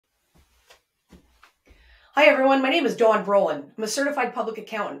Hi, everyone. My name is Dawn Brolin. I'm a certified public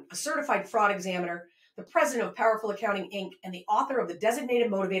accountant, a certified fraud examiner, the president of Powerful Accounting, Inc., and the author of the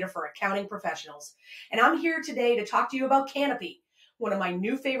Designated Motivator for Accounting Professionals. And I'm here today to talk to you about Canopy, one of my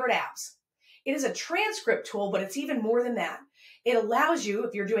new favorite apps. It is a transcript tool, but it's even more than that. It allows you,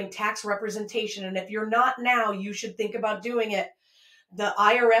 if you're doing tax representation, and if you're not now, you should think about doing it. The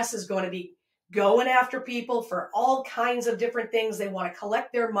IRS is going to be going after people for all kinds of different things. They want to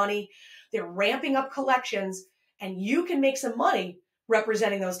collect their money. They're ramping up collections, and you can make some money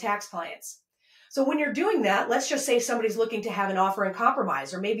representing those tax clients. So when you're doing that, let's just say somebody's looking to have an offer in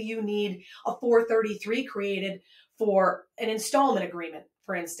compromise, or maybe you need a 433 created for an installment agreement,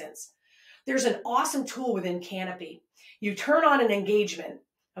 for instance. There's an awesome tool within Canopy. You turn on an engagement,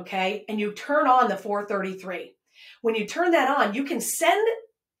 okay, and you turn on the 433. When you turn that on, you can send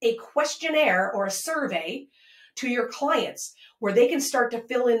a questionnaire or a survey to your clients where they can start to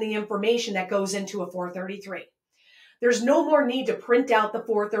fill in the information that goes into a 433. There's no more need to print out the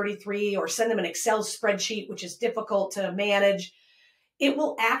 433 or send them an Excel spreadsheet, which is difficult to manage. It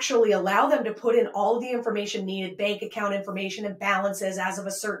will actually allow them to put in all of the information needed, bank account information and balances as of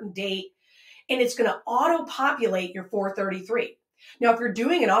a certain date, and it's going to auto-populate your 433. Now, if you're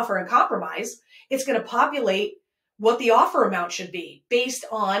doing an offer in compromise, it's going to populate what the offer amount should be based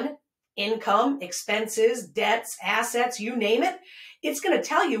on income, expenses, debts, assets, you name it. It's going to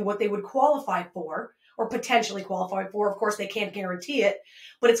tell you what they would qualify for or potentially qualify for. Of course, they can't guarantee it,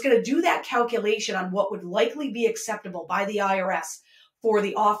 but it's going to do that calculation on what would likely be acceptable by the IRS for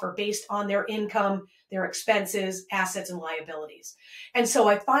the offer based on their income, their expenses, assets, and liabilities. And so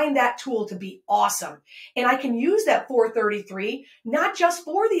I find that tool to be awesome. And I can use that 433 not just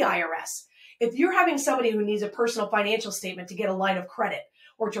for the IRS. If you're having somebody who needs a personal financial statement to get a line of credit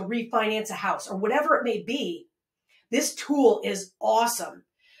or to refinance a house or whatever it may be, this tool is awesome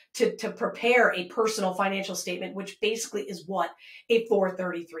to prepare a personal financial statement, which basically is what a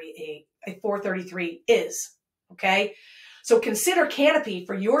 433 is, okay? So consider Canopy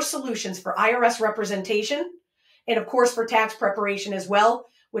for your solutions for IRS representation and, of course, for tax preparation as well,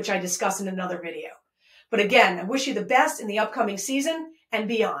 which I discuss in another video. But again, I wish you the best in the upcoming season and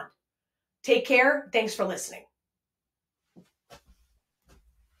beyond. Take care. Thanks for listening.